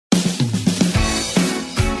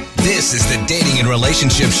This is the Dating and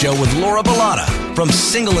Relationship Show with Laura Bilotta from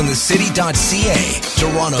singleinthecity.ca.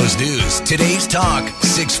 Toronto's news, today's talk,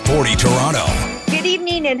 640 Toronto. Good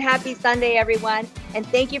evening and happy Sunday, everyone. And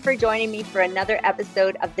thank you for joining me for another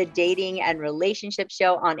episode of the Dating and Relationship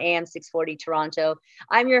Show on AM 640 Toronto.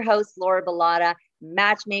 I'm your host, Laura Bilotta,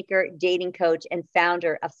 matchmaker, dating coach, and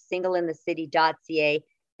founder of singleinthecity.ca.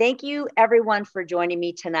 Thank you, everyone, for joining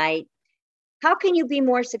me tonight. How can you be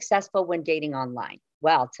more successful when dating online?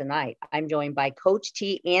 Well, tonight I'm joined by Coach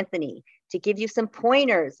T. Anthony to give you some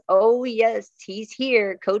pointers. Oh, yes, he's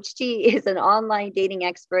here. Coach T is an online dating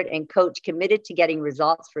expert and coach committed to getting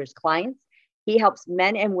results for his clients. He helps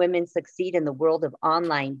men and women succeed in the world of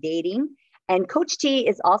online dating. And Coach T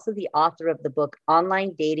is also the author of the book,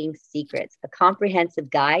 Online Dating Secrets, a comprehensive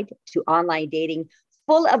guide to online dating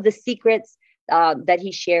full of the secrets that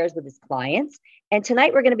he shares with his clients. And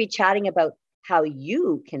tonight we're going to be chatting about how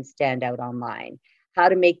you can stand out online, how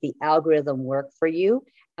to make the algorithm work for you,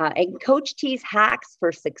 and Coach T's hacks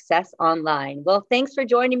for success online. Well, thanks for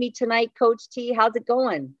joining me tonight, Coach T. How's it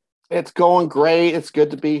going? It's going great. It's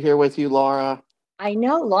good to be here with you, Laura. I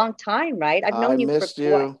know, long time, right? I've known you missed for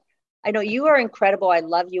you. I know you are incredible. I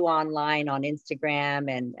love you online on Instagram,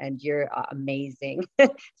 and you're amazing.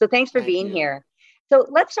 So thanks for being here. So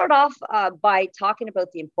let's start off by talking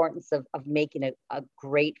about the importance of making a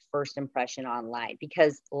great first impression online,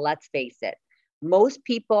 because let's face it, most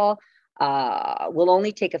people will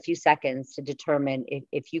only take a few seconds to determine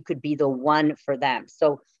if you could be the one for them.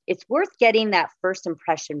 So it's worth getting that first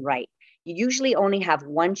impression right. You usually only have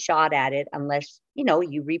one shot at it unless, you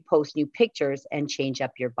repost new pictures and change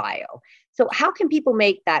up your bio. So how can people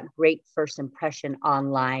make that great first impression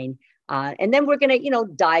online? And then we're going to,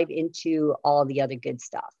 dive into all the other good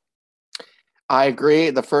stuff. I agree.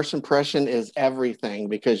 The first impression is everything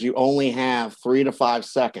because you only have 3 to 5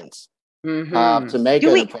 seconds to make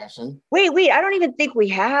an impression. Wait, I don't even think we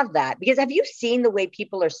have that, because have you seen the way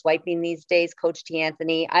people are swiping these days, Coach T.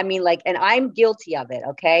 Anthony? I mean, and I'm guilty of it,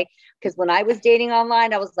 okay? Because when I was dating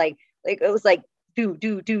online, I was like it was like, do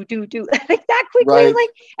like that quickly, right.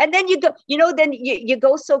 And then you go, then you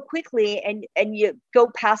go so quickly and you go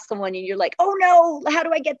past someone and you're like, oh no, how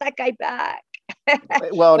do I get that guy back?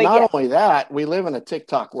 Well, not only that, we live in a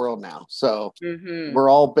TikTok world now, so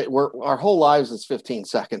our whole lives is 15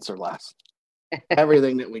 seconds or less.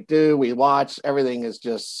 Everything that we do, we watch, everything is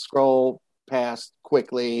just scroll past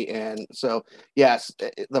quickly, and so yes,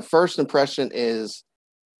 the first impression is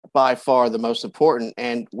by far the most important,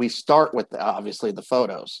 and we start with obviously the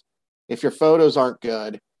photos. If your photos aren't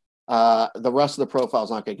good, the rest of the profile is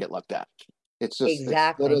not going to get looked at. It's just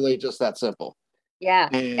It's literally just that simple. Yeah,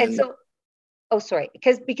 and so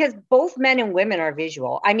because both men and women are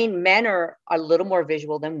visual. I mean, men are a little more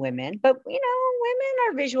visual than women, but women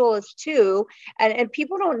are visual as too, and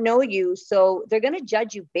people don't know you, so they're going to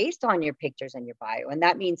judge you based on your pictures and your bio, and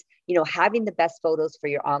that means having the best photos for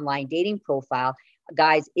your online dating profile,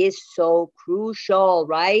 guys, is so crucial,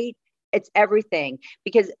 right? It's everything,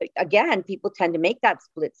 because again, people tend to make that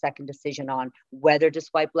split-second decision on whether to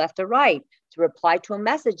swipe left or right, to reply to a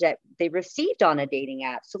message that they received on a dating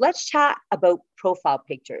app. So let's chat about profile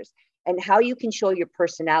pictures and how you can show your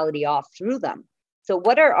personality off through them. So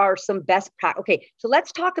what are some best okay, so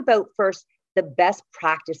let's talk about first the best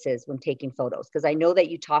practices when taking photos, because I know that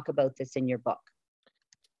you talk about this in your book.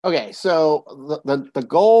 Okay, so the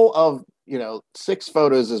goal of 6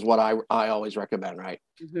 photos is what I always recommend, right?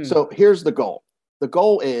 Mm-hmm. So here's the goal. The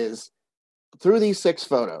goal is, through these 6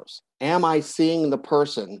 photos, am I seeing the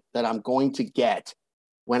person that I'm going to get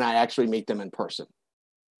when I actually meet them in person?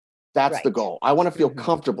 That's the goal. I want to feel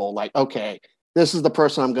comfortable, like, okay, this is the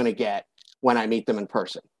person I'm going to get when I meet them in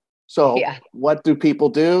person. So what do people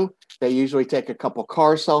do? They usually take a couple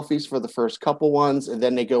car selfies for the first couple ones, and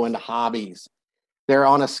then they go into hobbies. They're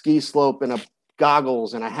on a ski slope in a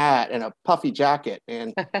goggles and a hat and a puffy jacket.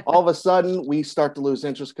 And all of a sudden we start to lose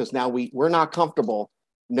interest because now we're not comfortable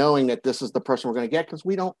knowing that this is the person we're going to get because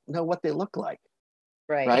we don't know what they look like.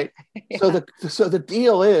 Right. So the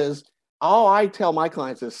deal is, all I tell my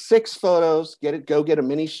clients is 6 photos, go get a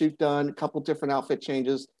mini shoot done, a couple different outfit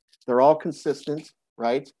changes. They're all consistent,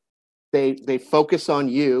 right? They focus on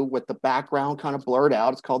you with the background kind of blurred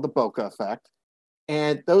out. It's called the bokeh effect.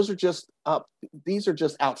 And these are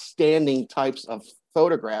just outstanding types of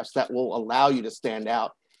photographs that will allow you to stand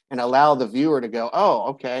out and allow the viewer to go,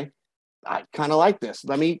 oh, okay, I kind of like this.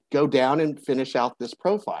 Let me go down and finish out this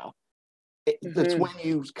profile. It's when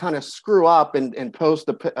you kind of screw up and post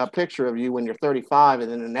a picture of you when you're 35, and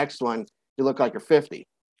then the next one, you look like you're 50.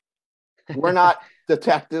 We're not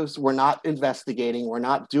detectives. We're not investigating. We're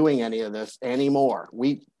not doing any of this anymore.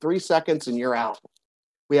 3 seconds and you're out.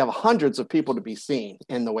 we have hundreds of people to be seen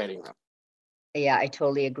in the waiting room. Yeah, I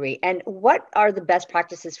totally agree. And what are the best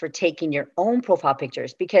practices for taking your own profile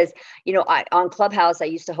pictures? Because, on Clubhouse, I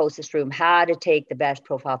used to host this room, how to take the best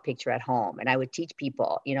profile picture at home. And I would teach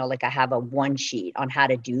people, like I have a one sheet on how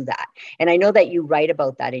to do that. And I know that you write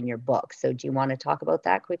about that in your book. So do you want to talk about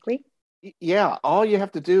that quickly? Yeah, all you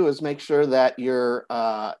have to do is make sure that you're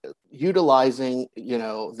utilizing,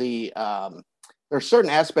 there are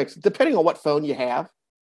certain aspects, depending on what phone you have.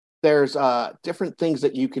 There's different things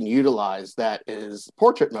that you can utilize that is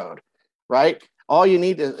portrait mode, right? All you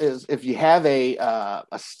need is if you have a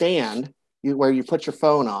stand where you put your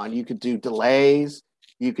phone on, you could do delays,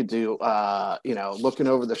 you could do looking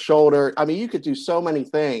over the shoulder. I mean, you could do so many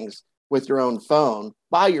things with your own phone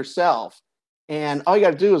by yourself, and all you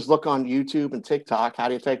got to do is look on YouTube and TikTok. How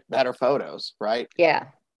do you take better photos, right? Yeah.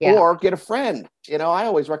 Or get a friend. I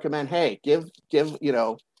always recommend, hey, give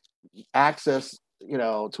access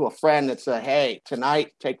to a friend that say, hey,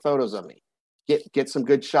 tonight take photos of me, get some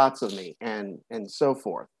good shots of me, and so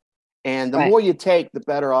forth. And the Right. more you take, the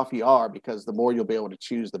better off you are, because the more you'll be able to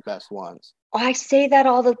choose the best ones. I say that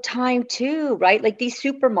all the time too, right? Like these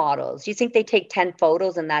supermodels, you think they take 10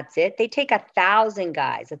 photos and that's it? They take 1,000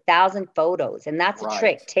 guys, 1,000 photos. And that's a Right.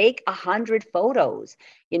 trick. Take 100 photos,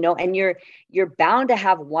 and you're bound to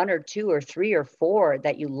have one or two or three or four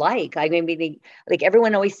that you like. I mean, like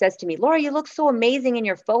everyone always says to me, Laura, you look so amazing in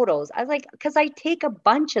your photos. I was like, because I take a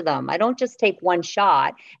bunch of them. I don't just take one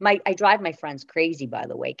shot. I drive my friends crazy, by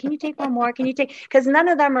the way. Can you take one more? Can you take, because none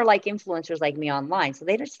of them are like influencers like me online. So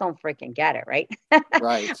they just don't freaking get it. Right.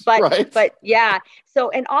 Right. but Right. but yeah. So,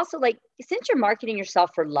 and also, like, since you're marketing yourself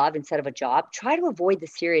for love instead of a job, try to avoid the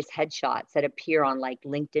serious headshots that appear on like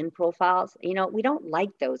LinkedIn profiles. We don't like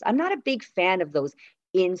those. I'm not a big fan of those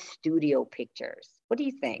in studio pictures. What do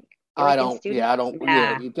you think? You I like in don't, studio? yeah, I don't,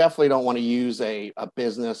 Nah. you definitely don't want to use a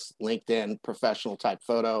business LinkedIn professional type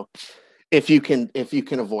photo if you can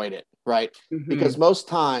avoid it, right? Mm-hmm. Because most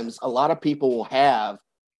times a lot of people will have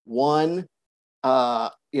one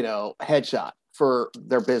headshot for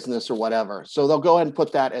their business or whatever. So they'll go ahead and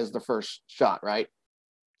put that as the first shot, right?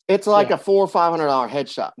 It's like Yeah. a $400 or $500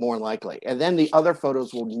 headshot, more than likely. And then the other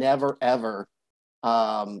photos will never, ever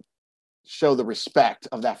um, show the respect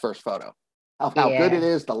of that first photo, of how good it Yeah.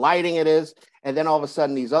 is, the lighting it is. And then all of a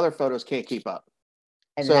sudden, these other photos can't keep up.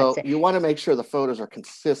 And that's So it. you want to make sure the photos are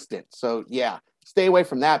consistent. So yeah, stay away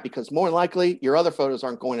from that, because more than likely your other photos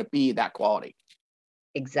aren't going to be that quality.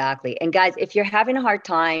 Exactly. And guys, if you're having a hard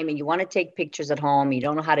time and you want to take pictures at home, you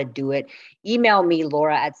don't know how to do it, email me,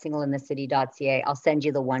 Laura at singleinthecity.ca. I'll send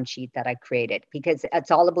you the one sheet that I created, because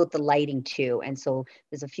it's all about the lighting too. And so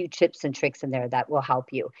there's a few tips and tricks in there that will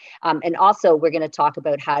help you. And also, we're going to talk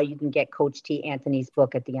about how you can get Coach T. Anthony's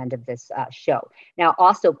book at the end of this show. Now,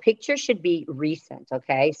 also, pictures should be recent,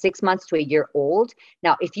 okay? 6 months to a year old.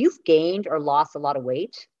 Now, if you've gained or lost a lot of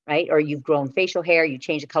weight, right, or you've grown facial hair, you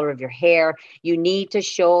change the color of your hair, you need to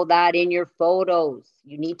show that in your photos.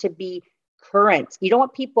 You need to be current. You don't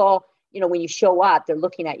want people, when you show up, they're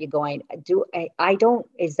looking at you going, I don't,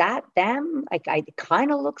 is that them? Like, it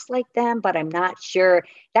kind of looks like them, but I'm not sure.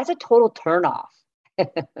 That's a total turnoff.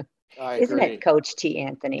 I Isn't agree. it, Coach T.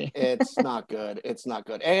 Anthony? It's not good. It's not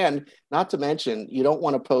good. And not to mention, you don't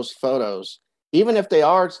want to post photos, even if they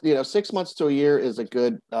are, 6 months to a year is a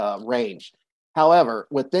good range. However,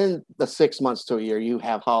 within the 6 months to a year, you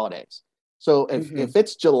have holidays. So if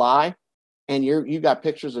it's July and you got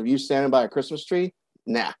pictures of you standing by a Christmas tree,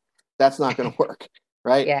 nah, that's not going to work,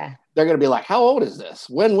 right? Yeah. They're going to be like, how old is this?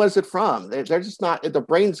 When was it from? They're just not, the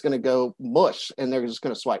brain's going to go mush, and they're just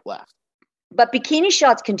going to swipe left. But bikini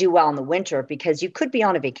shots can do well in the winter because you could be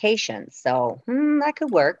on a vacation. So that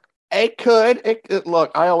could work. It could.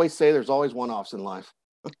 Look, I always say there's always one-offs in life.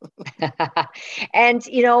 And,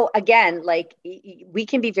 again, like we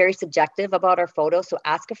can be very subjective about our photos. So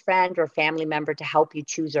ask a friend or a family member to help you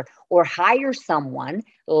choose, or hire someone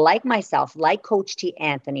like myself, like Coach T.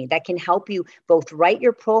 Anthony, that can help you both write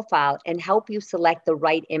your profile and help you select the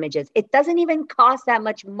right images. It doesn't even cost that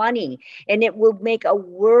much money, and it will make a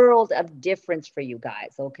world of difference for you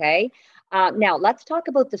guys. Okay. Now let's talk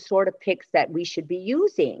about the sort of pics that we should be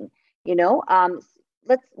using. You know,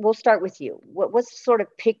 we'll start with you. What sort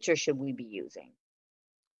of picture should we be using?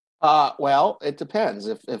 Well, it depends.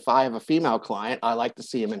 If I have a female client, I like to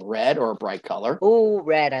see them in red or a bright color. Oh,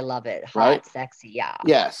 red. I love it. Right? Hot, sexy. Yeah.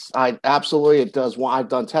 Yes, I absolutely. It does. Well, I've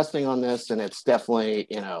done testing on this, and it's definitely,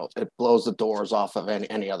 it blows the doors off of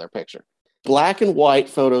any other picture. Black and white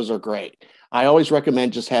photos are great. I always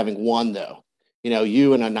recommend just having one, though.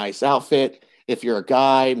 You in a nice outfit. If you're a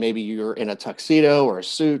guy, maybe you're in a tuxedo or a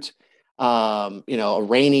suit. a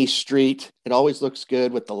rainy street. It always looks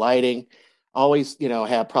good with the lighting. Always,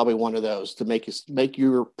 have probably one of those to make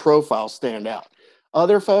your profile stand out.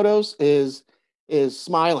 Other photos is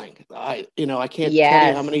smiling. I can't tell you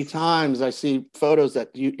how Yes. many times I see photos that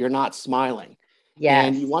you're not smiling,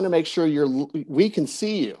 and you Yes. want to make sure we can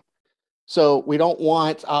see you. So we don't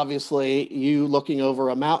want, obviously, you looking over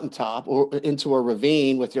a mountaintop or into a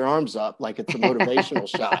ravine with your arms up like it's a motivational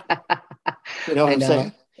shot. You know what I I'm saying?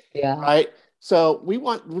 know. Yeah. Right? So we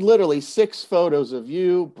want literally 6 photos of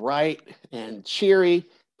you, bright and cheery,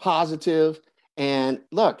 positive. And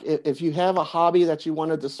look, if you have a hobby that you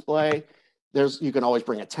want to display, you can always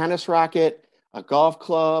bring a tennis racket, a golf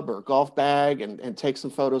club or a golf bag and take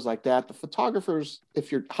some photos like that. The photographers,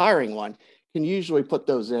 if you're hiring one, can usually put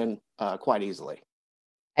those in quite easily.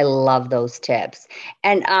 I love those tips.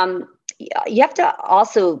 And you have to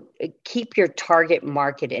also keep your target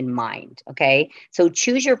market in mind. Okay. So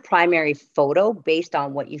choose your primary photo based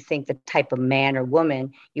on what you think the type of man or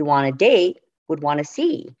woman you want to date would want to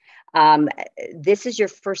see. Um, this is your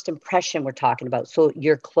first impression we're talking about. So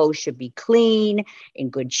your clothes should be clean, in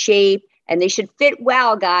good shape, and they should fit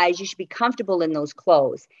well, guys. You should be comfortable in those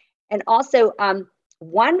clothes. And also,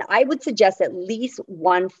 I would suggest at least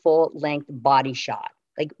one full length body shot.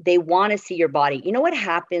 Like they want to see your body. You know what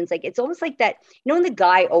happens? Like it's almost like that. When the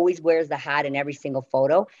guy always wears the hat in every single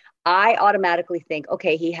photo, I automatically think,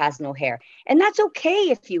 okay, he has no hair. And that's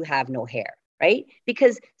okay if you have no hair, right?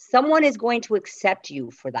 Because someone is going to accept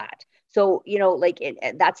you for that. So,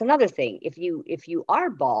 that's another thing. If you are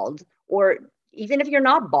bald, or even if you're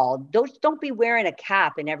not bald, don't be wearing a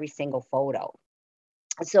cap in every single photo.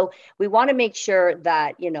 So we want to make sure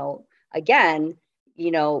that, again,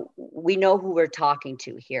 we know who we're talking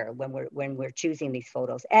to here when we're choosing these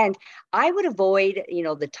photos. And I would avoid,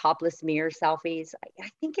 the topless mirror selfies. I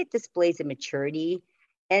think it displays immaturity.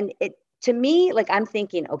 And it, to me, like I'm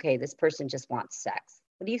thinking, okay, this person just wants sex.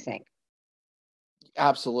 What do you think?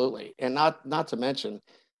 Absolutely. And not to mention,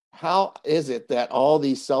 how is it that all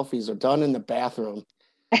these selfies are done in the bathroom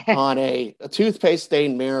on a toothpaste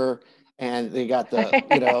stained mirror, and they got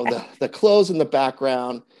the clothes in the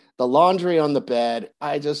background, the laundry on the bed?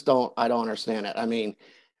 I don't understand it. I mean,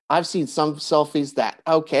 I've seen some selfies that,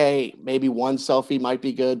 okay, maybe one selfie might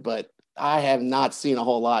be good, but I have not seen a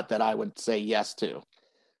whole lot that I would say yes to.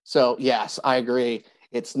 So yes, I agree.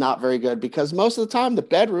 It's not very good because most of the time the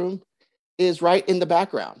bedroom is right in the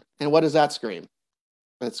background. And what does that scream?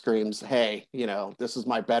 It screams, hey, this is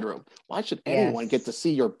my bedroom. Why should anyone get to Yes.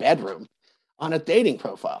 see your bedroom on a dating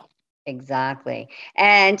profile? Exactly.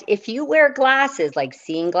 And if you wear glasses, like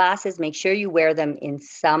seeing glasses, make sure you wear them in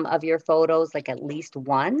some of your photos, like at least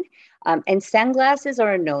one. And sunglasses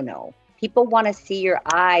are a no-no. People want to see your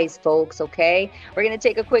eyes, folks. Okay. We're going to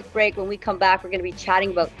take a quick break. When we come back, we're going to be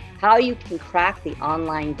chatting about how you can crack the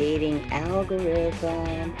online dating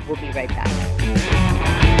algorithm. We'll be right back.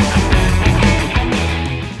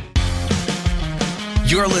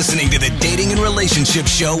 You're listening to the Dating and Relationship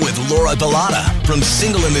Show with Laura Bilotta from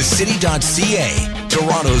singleinthecity.ca.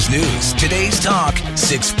 Toronto's news. Today's talk,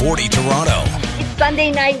 640 Toronto. It's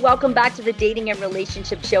Sunday night. Welcome back to the Dating and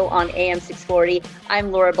Relationship Show on AM 640.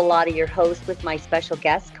 I'm Laura Bilotta, your host, with my special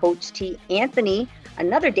guest, Coach T. Anthony,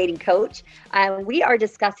 another dating coach. We are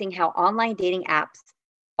discussing how online dating apps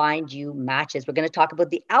find you matches. We're going to talk about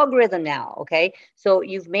the algorithm now, okay? So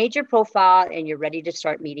you've made your profile and you're ready to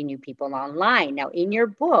start meeting new people online. Now, in your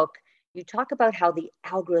book, you talk about how the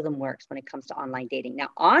algorithm works when it comes to online dating. Now,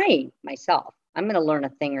 I'm going to learn a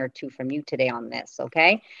thing or two from you today on this,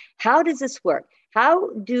 okay? How does this work? How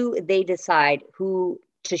do they decide who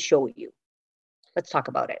to show you? Let's talk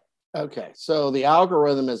about it. Okay, so the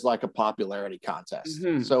algorithm is like a popularity contest.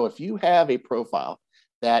 Mm-hmm. So if you have a profile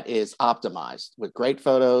that is optimized with great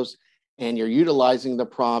photos and you're utilizing the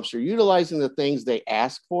prompts, you're utilizing the things they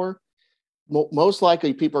ask for, most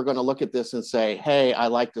likely people are going to look at this and say, hey, I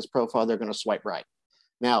like this profile. They're going to swipe right.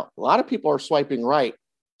 Now, a lot of people are swiping right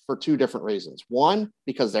for 2 different reasons. One,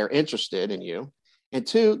 because they're interested in you. And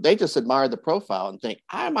 2, they just admire the profile and think,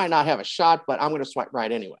 I might not have a shot, but I'm going to swipe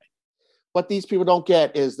right anyway. What these people don't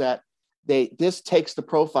get is that this takes the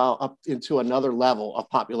profile up into another level of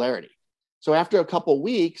popularity. So after a couple of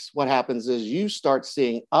weeks, what happens is you start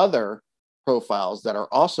seeing other profiles that are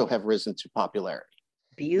also have risen to popularity.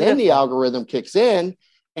 Beautiful. Then the algorithm kicks in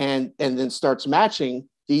and then starts matching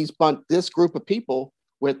this group of people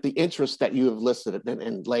with the interests that you have listed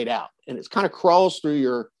and laid out. And it kind of crawls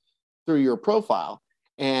through your profile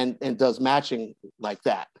and does matching like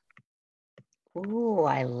that. Ooh,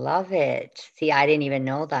 I love it. See, I didn't even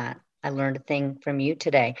know that. I learned a thing from you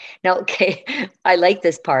today. Now, okay, I like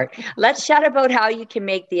this part. Let's chat about how you can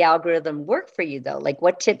make the algorithm work for you, though. Like,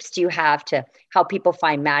 what tips do you have to how people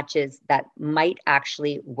find matches that might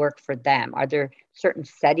actually work for them? Are there certain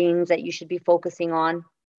settings that you should be focusing on?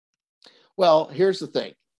 Well, here's the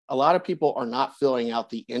thing. A lot of people are not filling out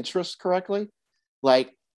the interest correctly.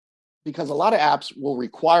 Like, because a lot of apps will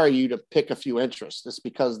require you to pick a few interests. It's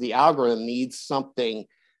because the algorithm needs something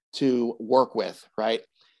to work with, right?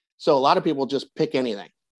 So a lot of people just pick anything.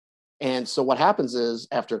 And so what happens is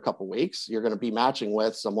after a couple of weeks, you're going to be matching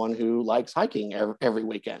with someone who likes hiking every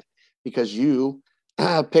weekend because you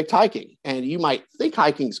picked hiking. And you might think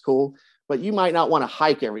hiking's cool, but you might not want to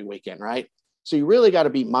hike every weekend, right? So you really got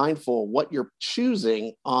to be mindful what you're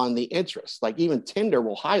choosing on the interest. Like even Tinder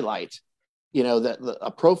will highlight, that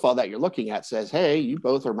a profile that you're looking at says, hey, you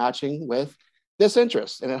both are matching with this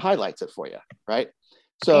interest, and it highlights it for you, right?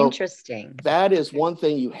 So Interesting. that is one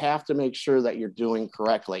thing you have to make sure that you're doing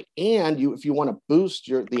correctly. And if you want to boost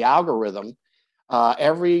the algorithm,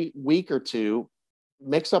 every week or two,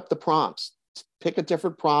 mix up the prompts, pick a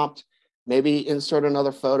different prompt, maybe insert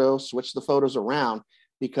another photo, switch the photos around,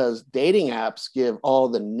 because dating apps give all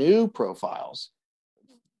the new profiles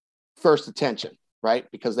first attention, right?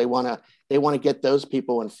 Because they want to get those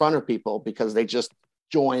people in front of people because they just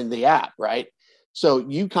joined the app, right? So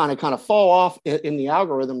you kind of fall off in the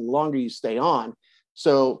algorithm the longer you stay on.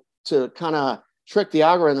 So to kind of trick the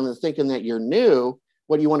algorithm into thinking that you're new,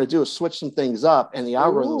 what you want to do is switch some things up, and the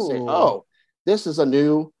algorithm will say, oh, this is a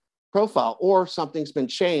new profile, or something's been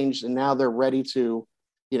changed and now they're ready to,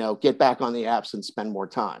 get back on the apps and spend more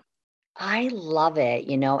time. I love it,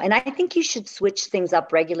 and I think you should switch things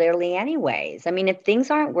up regularly anyways. I mean, if things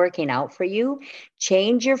aren't working out for you,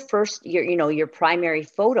 change your primary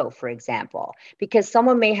photo, for example, because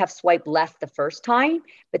someone may have swiped left the first time,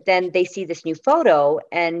 but then they see this new photo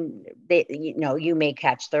and you may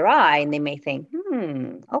catch their eye and they may think,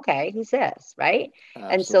 okay, who's this? Right.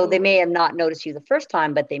 Absolutely. And so they may have not noticed you the first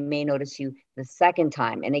time, but they may notice you the second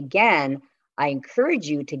time. And again, I encourage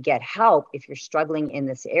you to get help if you're struggling in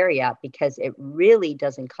this area because it really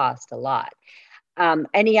doesn't cost a lot.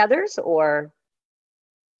 Any others or?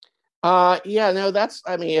 Yeah, no,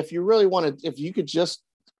 if you really want to, if you could just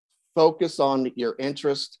focus on your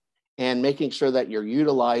interest and making sure that you're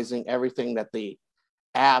utilizing everything that the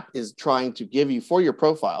app is trying to give you for your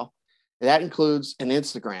profile, that includes an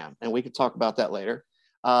Instagram, and we could talk about that later.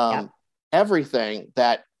 Everything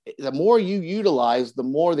that the more you utilize, the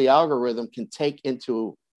more the algorithm can take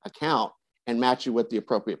into account and match you with the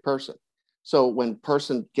appropriate person. So when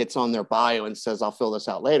person gets on their bio and says, I'll fill this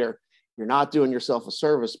out later, you're not doing yourself a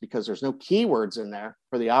service because there's no keywords in there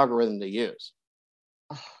for the algorithm to use.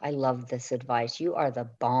 Oh, I love this advice. You are the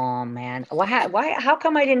bomb, man. How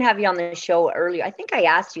come I didn't have you on the show earlier? I think I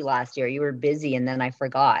asked you last year. You were busy and then I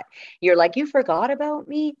forgot. You're like, you forgot about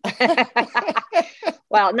me?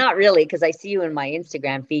 Well, not really, because I see you in my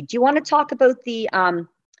Instagram feed. Do you want to talk about the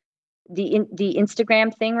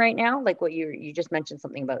Instagram thing right now? Like what you just mentioned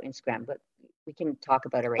something about Instagram, but we can talk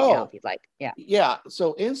about it right now if you'd like. Yeah. Yeah.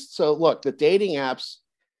 So look, the dating apps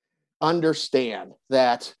understand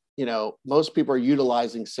that, most people are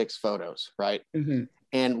utilizing 6 photos, right? Mm-hmm.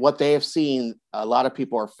 And what they have seen, a lot of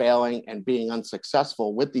people are failing and being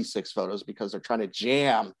unsuccessful with these 6 photos because they're trying to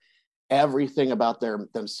jam everything about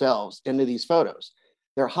themselves into these photos,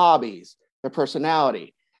 their hobbies, their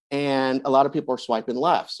personality. And a lot of people are swiping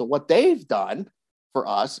left. So what they've done for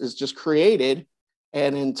us is just created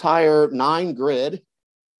an entire 9-grid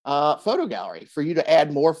photo gallery for you to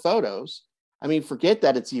add more photos. I mean, forget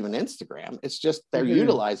that it's even Instagram. It's just they're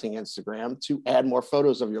utilizing Instagram to add more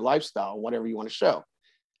photos of your lifestyle, whatever you want to show.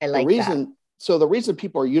 I like that. So the reason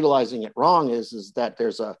people are utilizing it wrong is that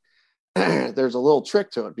there's a there's a little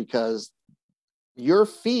trick to it, because your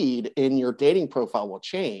feed in your dating profile will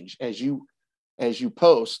change as you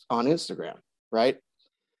post on Instagram, right?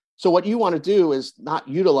 So what you want to do is not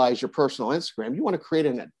utilize your personal Instagram. You want to create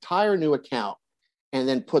an entire new account and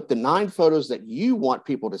then put the 9 photos that you want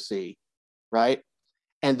people to see, right?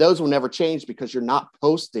 And those will never change because you're not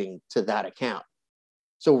posting to that account.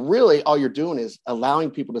 So really all you're doing is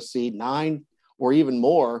allowing people to see 9 or even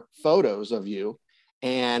more photos of you,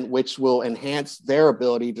 and which will enhance their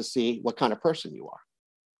ability to see what kind of person you are.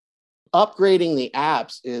 Upgrading the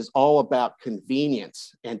apps is all about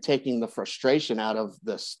convenience and taking the frustration out of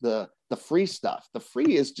the free stuff. The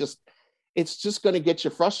free is it's just going to get you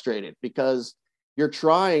frustrated because you're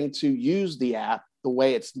trying to use the app the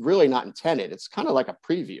way it's really not intended. It's kind of like a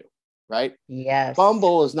preview, right? Yes.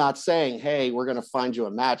 Bumble is not saying, hey, we're going to find you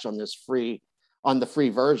a match on the free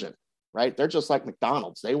version. right? They're just like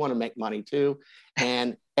McDonald's. They want to make money too.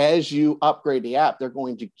 And as you upgrade the app, they're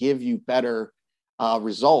going to give you better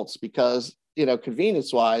results because,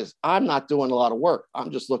 convenience wise, I'm not doing a lot of work.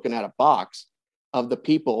 I'm just looking at a box of the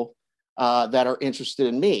people that are interested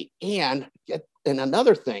in me. And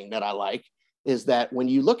another thing that I like is that when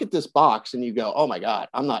you look at this box and you go, oh my God,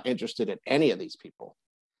 I'm not interested in any of these people,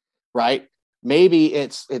 right? Maybe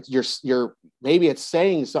it's maybe it's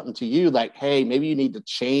saying something to you like, hey, maybe you need to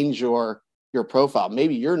change your profile.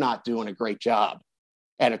 Maybe you're not doing a great job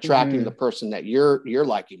at attracting the person that you're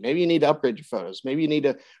liking. Maybe you need to upgrade your photos. Maybe you need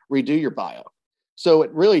to redo your bio. So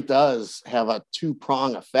it really does have a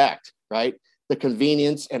two-prong effect, right? The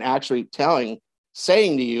convenience and actually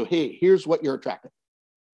saying to you, hey, here's what you're attracting.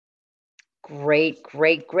 Great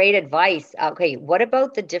advice. Okay, what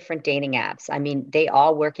about the different dating apps? I mean, they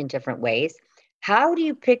all work in different ways. How do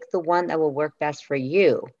you pick the one that will work best for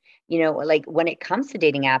you? Like when it comes to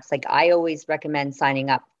dating apps, like I always recommend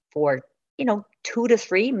signing up for, 2 to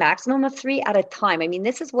 3, maximum of 3 at a time. I mean,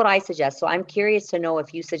 this is what I suggest. So I'm curious to know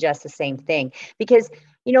if you suggest the same thing because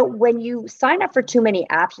when you sign up for too many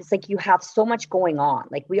apps, it's like you have so much going on.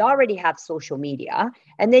 Like we already have social media,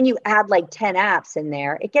 and then you add like 10 apps in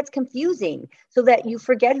there. It gets confusing so that you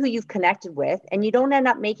forget who you've connected with and you don't end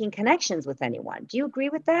up making connections with anyone. Do you agree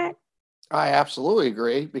with that? I absolutely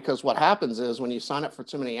agree because what happens is when you sign up for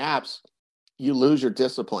too many apps, you lose your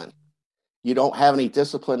discipline. You don't have any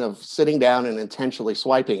discipline of sitting down and intentionally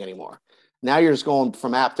swiping anymore. Now you're just going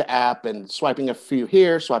from app to app and swiping a few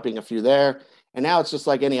here, swiping a few there. And now it's just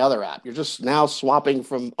like any other app. You're just now swapping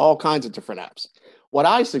from all kinds of different apps. What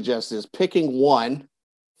I suggest is picking one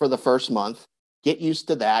for the first month, get used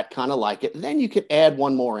to that, kind of like it, and then you can add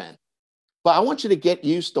one more in. But I want you to get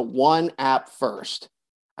used to one app first.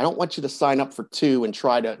 I don't want you to sign up for 2 and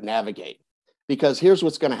try to navigate because here's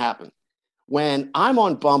what's going to happen. When I'm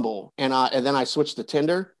on Bumble and then I switch to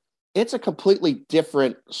Tinder, it's a completely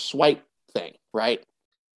different swipe thing, right?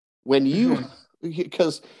 When you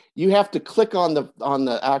because you have to click on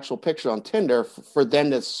the actual picture on Tinder for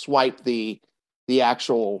them to swipe the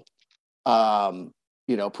actual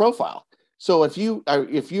profile. So if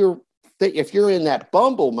you're in that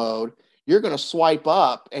Bumble mode, you're going to swipe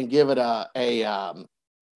up and give it a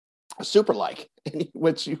super like,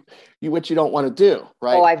 which you don't want to do,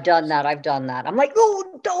 right? Oh, I've done that. I'm like,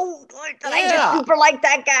 oh, don't. I just super like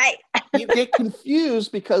that guy. You get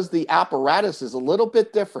confused because the apparatus is a little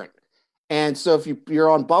bit different. And so if you're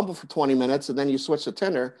on Bumble for 20 minutes and then you switch to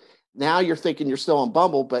Tinder, now you're thinking you're still on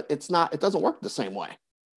Bumble, but it doesn't work the same way.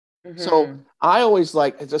 So I always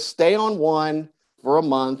like just stay on one for a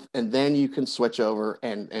month and then you can switch over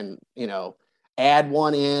and add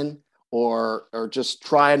one in or just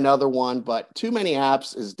try another one. But too many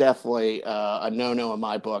apps is definitely a no-no in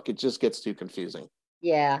my book. It just gets too confusing.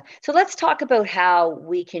 Yeah. So let's talk about how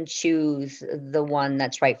we can choose the one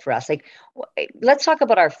that's right for us. Like, let's talk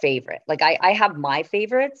about our favorite. Like, I have my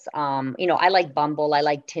favorites. I like Bumble. I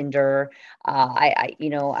like Tinder. I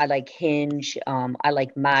like Hinge. I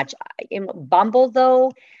like Match. In Bumble,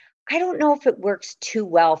 though, I don't know if it works too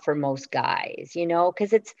well for most guys,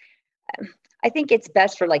 because I think it's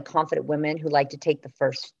best for like confident women who like to take the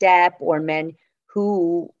first step or men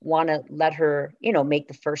who want to let her, make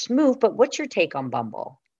the first move. But what's your take on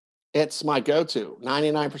Bumble? It's my go-to.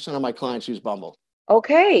 99% of my clients use Bumble.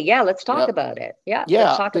 Okay. Yeah. Let's talk about it. Yeah.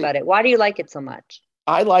 Let's talk about it. Why do you like it so much?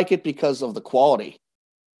 I like it because of the quality.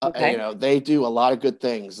 Okay. They do a lot of good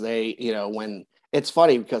things. They, when it's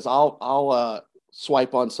funny because I'll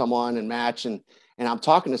swipe on someone and match and I'm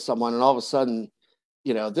talking to someone and all of a sudden,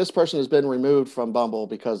 this person has been removed from Bumble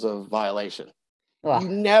because of violation. Well, you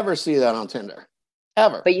never see that on Tinder.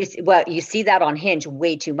 Ever. But you see that on Hinge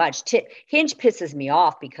way too much. Hinge pisses me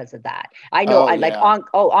off because of that. I know. Like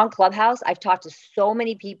on Clubhouse, I've talked to so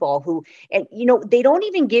many people who, and they don't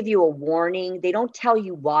even give you a warning. They don't tell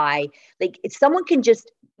you why. Like if someone can just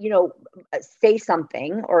say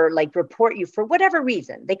something or like report you for whatever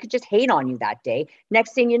reason, they could just hate on you that day.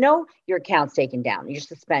 Next thing you know, your account's taken down. You're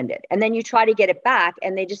suspended, and then you try to get it back,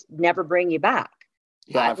 and they just never bring you back.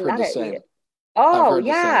 Yeah, I've heard the same. Oh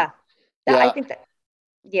yeah, I think that.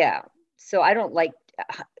 Yeah. So I don't like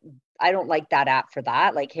that app for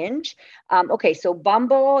that, like Hinge. Okay. So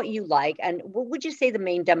Bumble you like, and what would you say the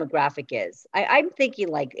main demographic is? I'm thinking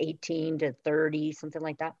like 18 to 30, something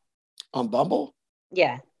like that. On Bumble?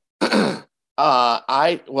 Yeah.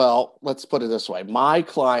 Let's put it this way. My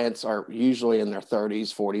clients are usually in their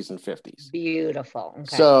 30s, 40s, and 50s. Beautiful.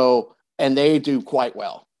 Okay. So, and they do quite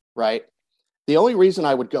well, right? The only reason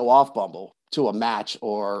I would go off Bumble to a Match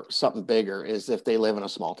or something bigger is if they live in a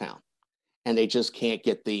small town and they just can't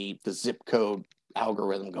get the zip code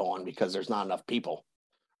algorithm going because there's not enough people,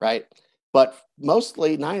 right? But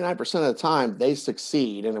mostly 99% of the time they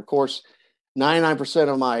succeed. And of course, 99%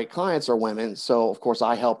 of my clients are women. So of course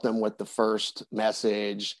I help them with the first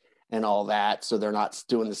message and all that. So they're not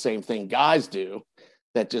doing the same thing guys do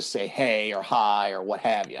that just say, hey, or hi, or what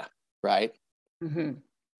have you. Right. Mm-hmm.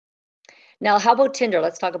 Now, how about Tinder?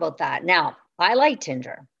 Let's talk about that. Now, I like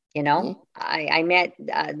Tinder. Mm-hmm. I met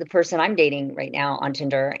the person I'm dating right now on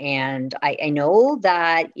Tinder, and I know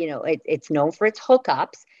that, it's known for its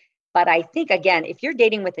hookups. But I think, again, if you're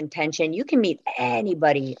dating with intention, you can meet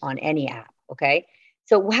anybody on any app. Okay.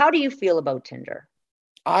 So, how do you feel about Tinder?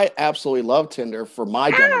 I absolutely love Tinder for my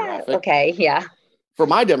Ah, demographic. okay. Yeah. For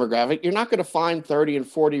my demographic, you're not going to find 30 and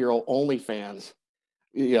 40-year-old OnlyFans,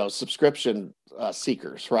 subscription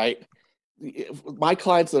seekers, right? My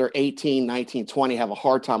clients that are 18, 19, 20 have a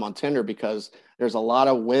hard time on Tinder because there's a lot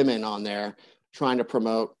of women on there trying to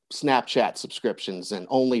promote Snapchat subscriptions and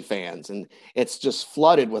OnlyFans. And it's just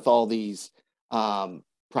flooded with all these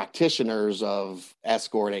practitioners of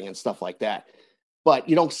escorting and stuff like that. But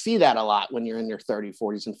you don't see that a lot when you're in your 30s,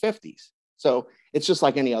 40s, and 50s. So it's just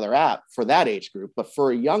like any other app for that age group. But for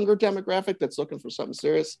a younger demographic that's looking for something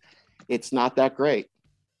serious, it's not that great.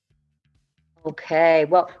 Okay,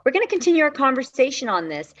 well, we're going to continue our conversation on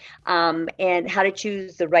this and how to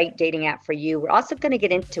choose the right dating app for you. We're also going to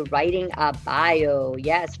get into writing a bio.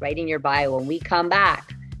 Yes, writing your bio. When we come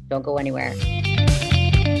back, don't go anywhere.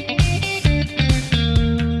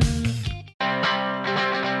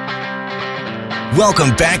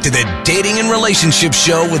 Welcome back to the Dating and Relationship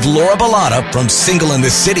Show with Laura Bilotta from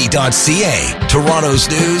singleinthecity.ca. Toronto's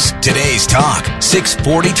news, today's talk,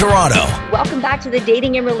 640 Toronto. Welcome back to the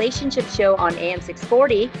Dating and Relationship Show on AM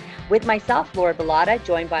 640 with myself, Laura Bilotta,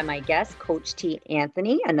 joined by my guest, Coach T.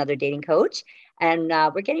 Anthony, another dating coach. And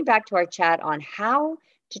we're getting back to our chat on how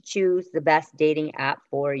to choose the best dating app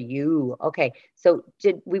for you. Okay, so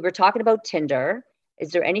we were talking about Tinder.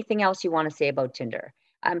 Is there anything else you want to say about Tinder?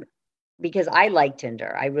 Because I like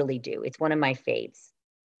Tinder. I really do. It's one of my faves.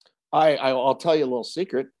 I'll tell you a little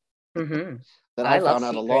secret that I found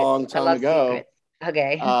out a long time ago. Secrets.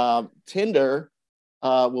 Okay. Tinder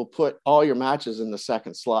will put all your matches in the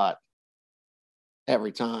second slot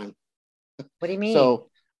every time. What do you mean?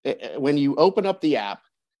 So when you open up the app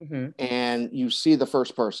and you see the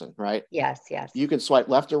first person, right? Yes. You can swipe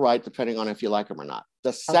left or right depending on if you like them or not.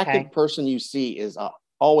 The second person you see is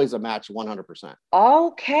always a match 100%.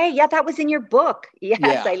 Okay. Yeah, that was in your book. Yes,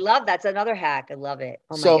 yeah. I love that's another hack. I love it.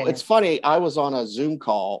 Oh my goodness. It's funny. I was on a Zoom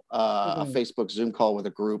call, a Facebook Zoom call with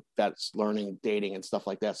a group that's learning dating and stuff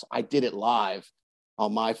like that. So I did it live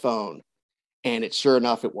on my phone, and sure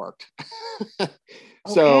enough, it worked.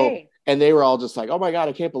 So, and they were all just like, "Oh my God,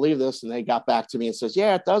 I can't believe this!" And they got back to me and says,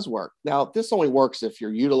 "Yeah, it does work." Now, this only works if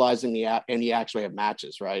you're utilizing the app and you actually have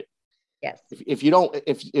matches, right? Yes. If you don't,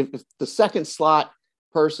 if the second slot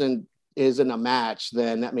person isn't a match,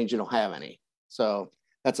 then that means you don't have any. So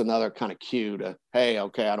that's another kind of cue to, hey,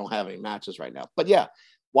 okay, I don't have any matches right now. But yeah,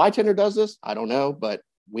 why Tinder does this, I don't know, but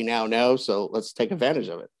we now know. So let's take advantage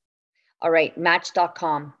of it. All right,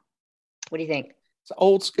 Match.com. What do you think?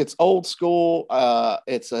 It's old school.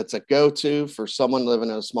 It's a go-to for someone living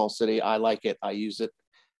in a small city. I like it. I use it.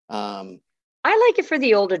 I like it for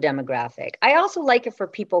the older demographic. I also like it for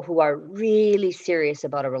people who are really serious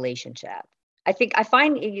about a relationship. I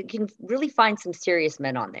find you can really find some serious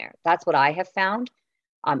men on there. That's what I have found.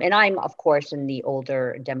 And I'm, of course, in the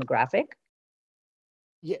older demographic.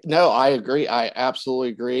 Yeah, no, I agree. I absolutely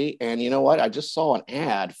agree. And you know what? I just saw an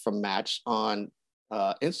ad from Match on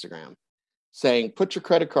Instagram saying, put your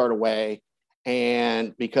credit card away.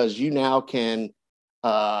 And because you now can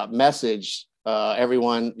message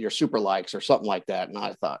everyone your super likes or something like that. And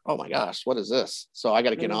I thought, oh my gosh, what is this? So I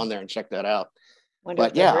got to get on there and check that out. Wonder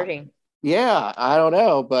if they're hurting. Yeah, I don't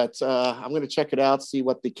know, but I'm going to check it out, see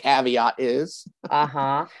what the caveat is.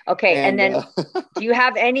 Okay. And then do you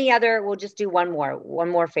have any other, we'll just do one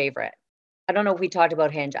more favorite. I don't know if we talked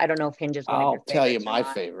about Hinge. I don't know if Hinge is one of your favorites. I'll tell you my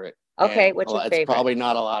favorite. Okay. What's your favorite? It's probably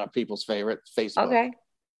not a lot of people's favorite. Facebook.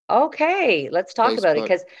 Okay. Let's talk about it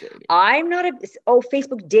because I'm not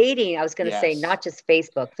Facebook dating. I was going to say not just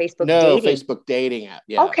Facebook dating. Facebook dating app.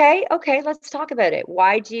 Yeah. Okay. Let's talk about it.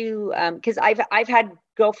 Why do you, because I've had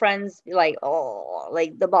girlfriends like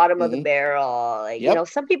the bottom of the barrel,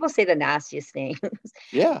 some people say the nastiest things.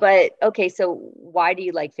 Yeah. But okay, so why do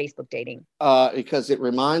you like Facebook dating? Because it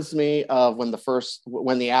reminds me of when the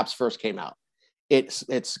apps first came out.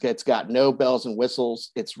 It's got no bells and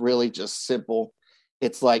whistles. It's really just simple.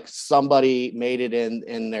 It's like somebody made it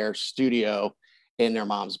in their studio in their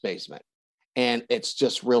mom's basement, and it's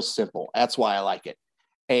just real simple. That's why I like it.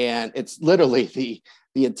 And it's literally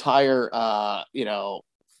the entire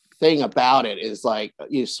thing about it is like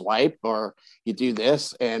you swipe or you do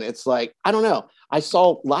this, and it's like, I don't know. I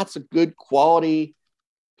saw lots of good quality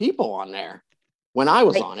people on there when I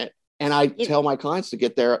was on it. And I tell my clients to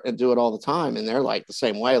get there and do it all the time. And they're like the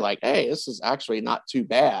same way, like, hey, this is actually not too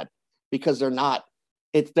bad, because they're not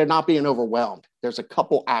being overwhelmed. There's a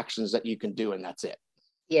couple actions that you can do, and that's it.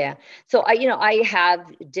 Yeah. So I have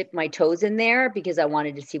dipped my toes in there because I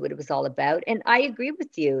wanted to see what it was all about. And I agree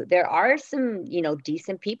with you. There are some,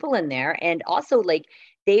 decent people in there. And also, like,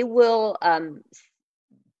 they will,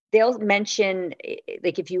 they'll mention,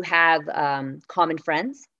 like, if you have common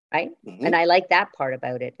friends, right? Mm-hmm. And I like that part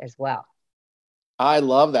about it as well. I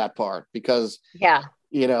love that part because, yeah,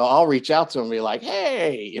 I'll reach out to them and be like,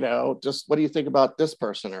 hey, just what do you think about this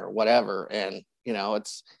person or whatever? And,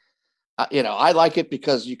 it's, I like it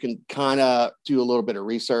because you can kind of do a little bit of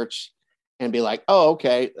research and be like, oh,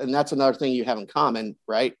 okay. And that's another thing you have in common,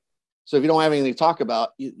 right? So if you don't have anything to talk about,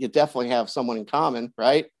 you definitely have someone in common,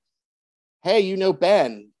 right? Hey,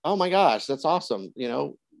 Ben. Oh my gosh, that's awesome.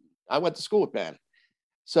 I went to school with Ben.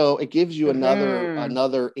 So it gives you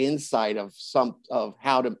another insight of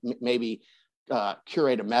how to maybe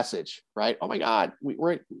curate a message, right? Oh my God,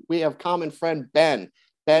 we have common friend Ben.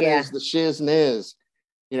 Ben is the shiz niz.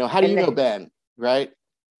 How do you know Ben, right?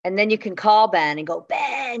 And then you can call Ben and go,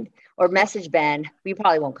 Ben, or message Ben. We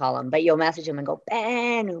probably won't call him, but you'll message him and go,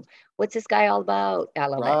 Ben, what's this guy all about? I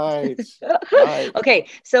love it. Right. Okay,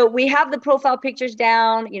 so we have the profile pictures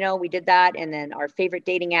down. We did that, and then our favorite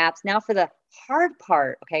dating apps. Now for the hard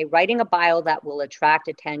part, okay, writing a bio that will attract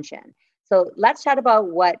attention. So let's chat about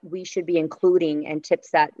what we should be including and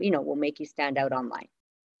tips that, will make you stand out online.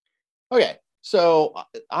 Okay. So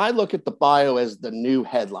I look at the bio as the new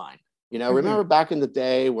headline. Remember back in the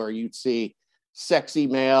day where you'd see sexy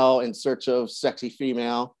male in search of sexy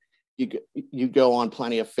female, you go on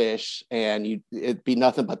Plenty of Fish and it'd be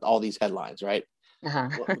nothing but all these headlines, right?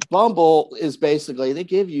 Well, Bumble is basically, they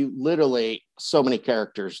give you literally so many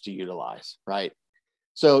characters to utilize, right?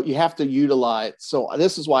 So you have to utilize. So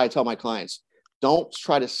this is why I tell my clients, don't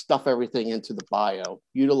try to stuff everything into the bio,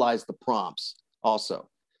 utilize the prompts also.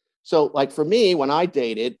 So like for me, when I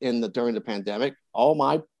dated during the pandemic, all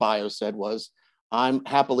my bio said was, I'm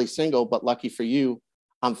happily single, but lucky for you,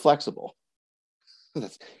 I'm flexible.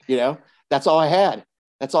 That's all I had.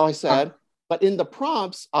 That's all I said. But in the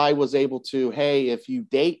prompts, I was able to, hey, if you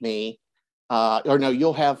date me,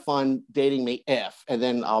 you'll have fun dating me if, and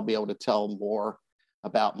then I'll be able to tell more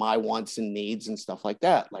about my wants and needs and stuff like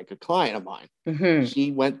that. Like a client of mine,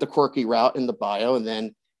 she went the quirky route in the bio, and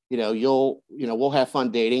then we'll have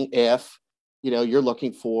fun dating if, you're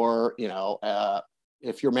looking for,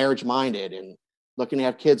 if you're marriage minded and looking to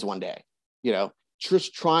have kids one day,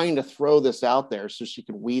 just trying to throw this out there so she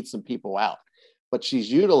can weed some people out. But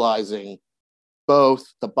she's utilizing both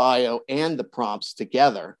the bio and the prompts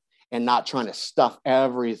together and not trying to stuff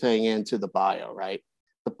everything into the bio, right?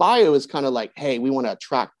 The bio is kind of like, hey, we want to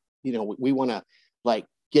attract, we want to like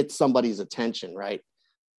get somebody's attention, right?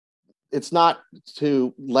 It's not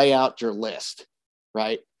to lay out your list,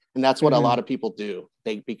 right? And that's what a lot of people do.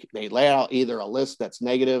 They lay out either a list that's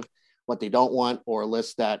negative, what they don't want, or a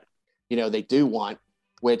list that, they do want,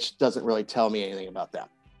 which doesn't really tell me anything about them.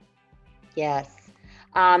 Yes.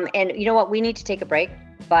 And you know what? We need to take a break.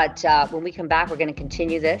 But when we come back, we're going to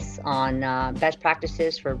continue this on best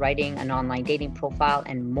practices for writing an online dating profile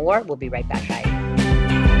and more. We'll be right back, guys.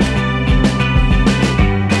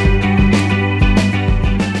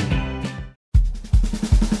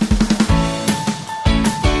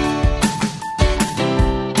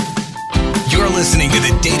 Listening to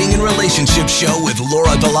the Dating and Relationship Show with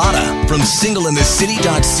Laura Bilotta from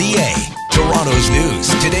singleinthecity.ca. Toronto's news,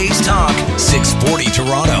 today's talk, 640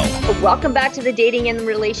 Toronto. Welcome back to the Dating and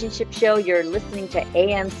Relationship Show. You're listening to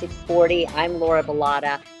AM 640. I'm Laura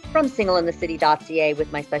Bilotta from singleinthecity.ca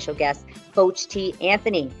with my special guest, Coach T.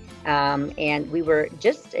 Anthony. And we were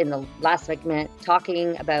just in the last segment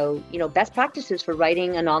talking about, best practices for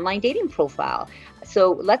writing an online dating profile.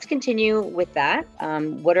 So let's continue with that.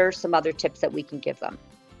 What are some other tips that we can give them?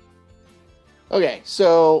 Okay.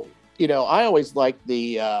 So, I always like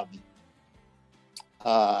the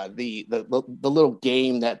little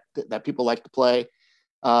game that people like to play.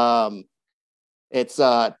 It's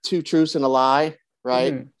 2 truths and a lie,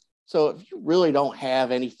 right? So if you really don't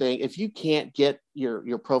have anything, if you can't get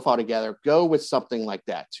your profile together, go with something like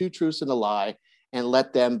that, 2 truths and a lie, and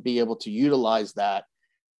let them be able to utilize that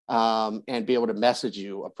and be able to message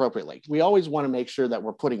you appropriately. We always want to make sure that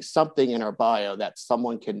we're putting something in our bio that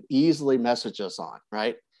someone can easily message us on,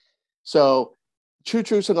 right? So True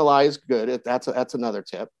truths and a lie is good. That's another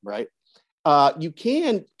tip, right? You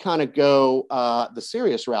can kind of go the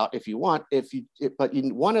serious route if you want, but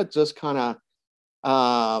you want to just kind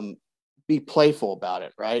of be playful about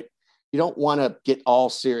it, right? You don't want to get all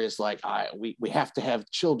serious, like we have to have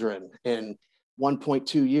children in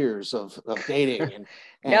 1.2 years of dating and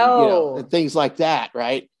No. things like that,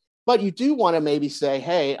 right? But you do want to maybe say,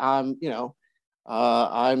 hey, I'm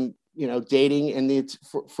dating in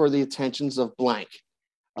for the attentions of blank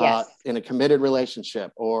Yes. in a committed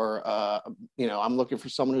relationship, or I'm looking for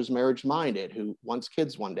someone who's marriage minded, who wants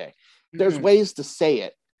kids one day. There's ways to say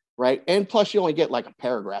it, right? And plus, you only get like a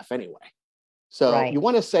paragraph anyway. So Right. you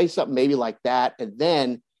want to say something maybe like that, and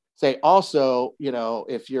then say also,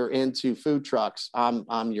 if you're into food trucks,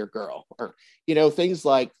 I'm your girl, or things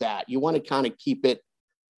like that. You want to kind of keep it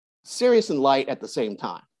serious and light at the same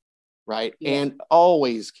time, right? Yeah. And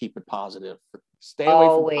always keep it positive. Stay away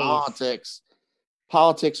from Always. politics.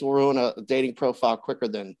 Politics will ruin a dating profile quicker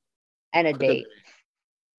than And a date.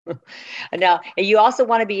 Now, you also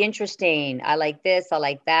want to be interesting. I like this. I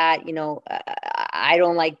like that. I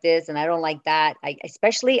don't like this and I don't like that.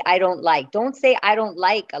 Especially I don't like. Don't say I don't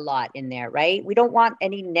like a lot in there, right? We don't want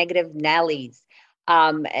any negative Nellies.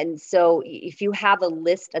 And so if you have an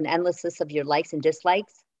endless list of your likes and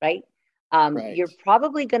dislikes, right? right. You're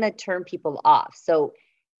probably going to turn people off. So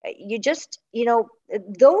you just,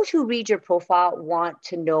 those who read your profile want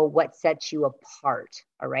to know what sets you apart.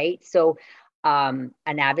 All right. So an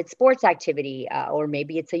avid sports activity, or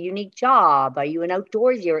maybe it's a unique job. Are you an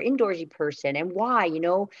outdoorsy or indoorsy person, and why?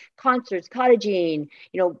 Concerts, cottaging.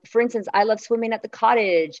 For instance, I love swimming at the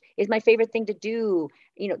cottage. Is my favorite thing to do.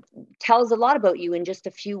 Tells a lot about you in just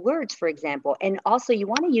a few words, for example. And also, you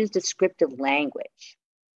want to use descriptive language.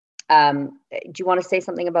 Do you want to say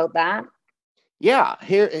something about that? Yeah.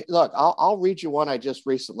 Here, look, I'll read you one I just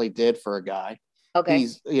recently did for a guy. Okay.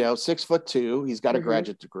 He's 6'2". He's got a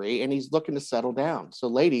graduate degree, and he's looking to settle down. So,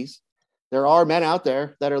 ladies, there are men out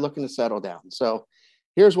there that are looking to settle down. So,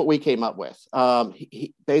 here's what we came up with.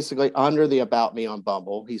 He basically, under the About Me on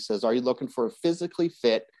Bumble, he says, "Are you looking for a physically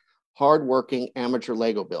fit, hardworking amateur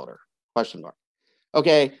Lego builder?" Question mark.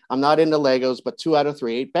 Okay, I'm not into Legos, but 2 out of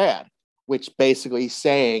 3 ain't bad. Which basically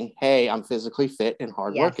saying, "Hey, I'm physically fit and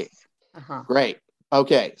hardworking." Yes. Uh-huh. Great.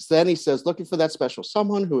 Okay. So then he says, looking for that special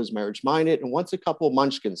someone who is marriage minded and wants a couple of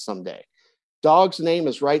munchkins someday. Dog's name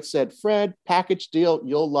is Right Said Fred. Package deal.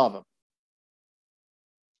 You'll love him.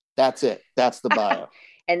 That's it. That's the bio.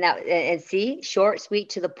 And see, short,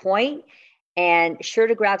 sweet, to the point, and sure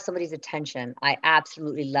to grab somebody's attention. I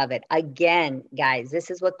absolutely love it. Again, guys,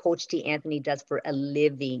 this is what Coach T. Anthony does for a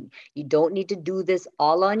living. You don't need to do this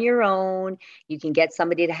all on your own. You can get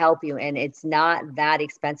somebody to help you, and it's not that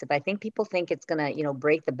expensive. I think people think it's going to,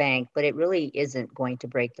 break the bank, but it really isn't going to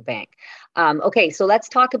break the bank. Okay, so let's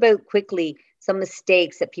talk about quickly some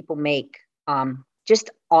mistakes that people make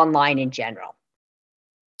just online in general.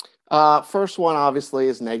 First one, obviously,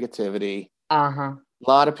 is negativity. Uh-huh. A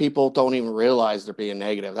lot of people don't even realize they're being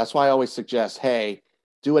negative. That's why I always suggest, hey,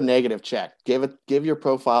 do a negative check. Give your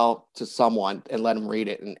profile to someone and let them read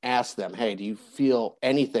it and ask them, hey, do you feel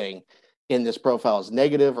anything in this profile is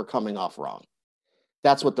negative or coming off wrong?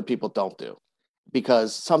 That's what the people don't do,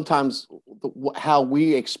 because sometimes how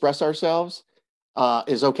we express ourselves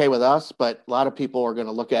is okay with us, but a lot of people are going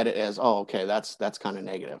to look at it as, oh, okay, that's kind of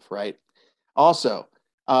negative, right? Also,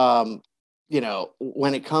 when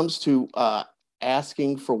it comes to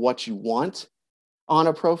asking for what you want on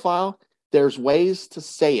a profile, there's ways to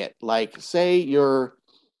say it. Like, say you're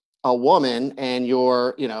a woman and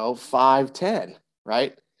you're 5'10",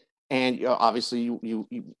 right? And obviously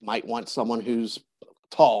you might want someone who's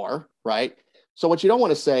taller, right? So what you don't want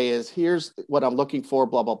to say is, here's what I'm looking for,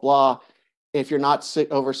 blah blah blah. If you're not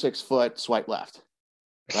over 6 foot, swipe left,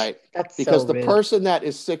 right? That's Because so the rude. person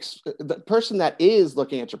that is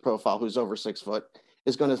looking at your profile who's over 6 foot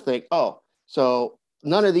is going to think, oh, so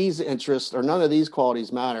none of these interests or none of these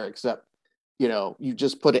qualities matter, except you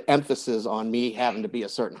just put an emphasis on me having to be a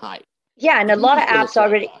certain height. Yeah, and a lot of Who's gonna apps swipe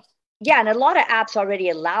already left? Yeah, and a lot of apps already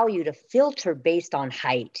allow you to filter based on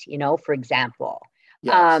height, for example.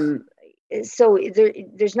 Yes. So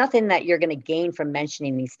there's nothing that you're going to gain from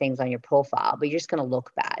mentioning these things on your profile, but you're just going to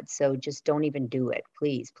look bad. So just don't even do it,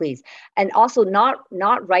 please, please. And also, not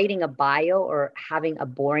writing a bio or having a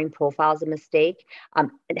boring profile is a mistake. And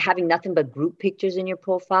having nothing but group pictures in your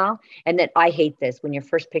profile, and that I hate this when your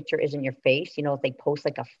first picture isn't your face. If they post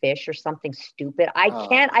like a fish or something stupid,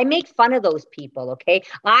 I make fun of those people. Okay,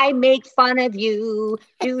 I make fun of you,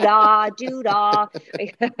 doo-dah, doo-dah.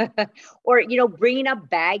 Or bringing up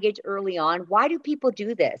baggage early on. Why do people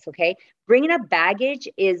do this? Okay, bringing up baggage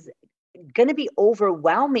is going to be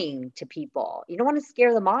overwhelming to people. You don't want to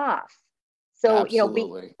scare them off. So,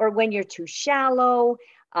 Absolutely. or when you're too shallow.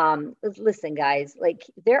 Listen, guys, like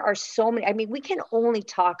there are so many, I mean, we can only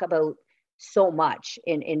talk about so much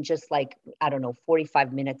in just like, I don't know,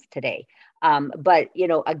 45 minutes today. But,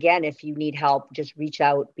 again, if you need help, just reach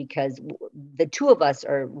out because the two of us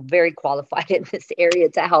are very qualified in this area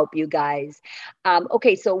to help you guys.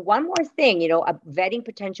 Okay, so one more thing, vetting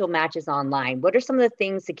potential matches online. What are some of the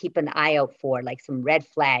things to keep an eye out for, like some red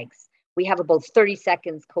flags? We have about 30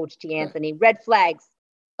 seconds, Coach T. Anthony. Red flags.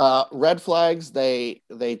 Red flags, they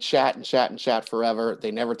chat and chat and chat forever. They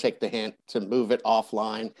never take the hint to move it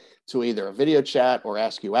offline to either a video chat or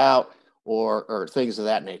ask you out or things of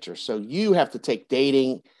that nature. So you have to take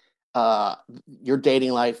your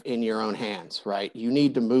dating life in your own hands, right? You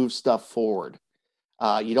need to move stuff forward.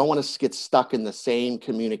 You don't want to get stuck in the same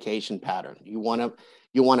communication pattern.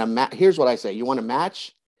 Here's what I say. You want to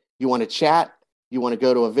match, you want to chat, you want to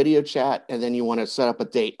go to a video chat, and then you want to set up a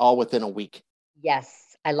date all within a week. Yes.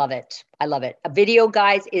 I love it. I love it. A video,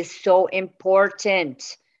 guys, is so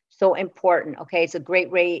important. So important. Okay. It's a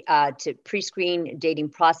great way to pre-screen dating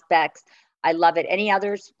prospects. I love it. Any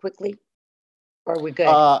others quickly? Or are we good?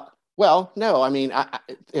 Well, no, I mean,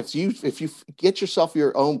 if you get yourself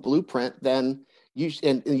your own blueprint, then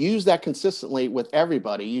and use that consistently with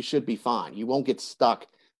everybody, you should be fine. You won't get stuck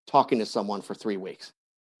talking to someone for 3 weeks.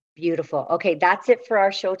 Beautiful. Okay, that's it for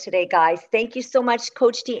our show today, guys. Thank you so much,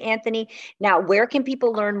 Coach T. Anthony. Now, where can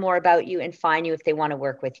people learn more about you and find you if they want to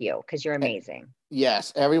work with you? Because you're amazing.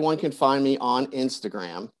 Yes, everyone can find me on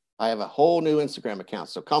Instagram. I have a whole new Instagram account.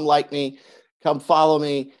 So come like me, come follow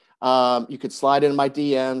me. You could slide in my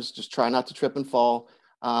DMs. Just try not to trip and fall.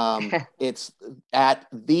 It's at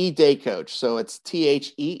the Date Coach. So it's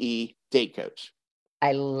THEE Date Coach.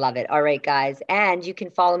 I love it. All right, guys. And you can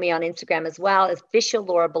follow me on Instagram as well, official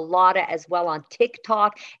Laura Bilotta, as well on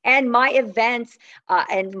TikTok. And my events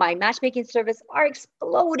and my matchmaking service are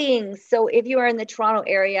exploding. So if you are in the Toronto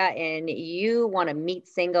area and you want to meet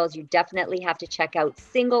singles, you definitely have to check out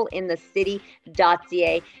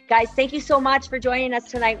singleinthecity.ca. Guys, thank you so much for joining us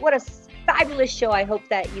tonight. What a fabulous show. I hope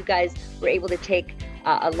that you guys were able to take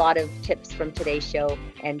a lot of tips from today's show.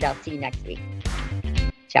 And I'll see you next week.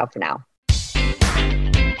 Ciao for now.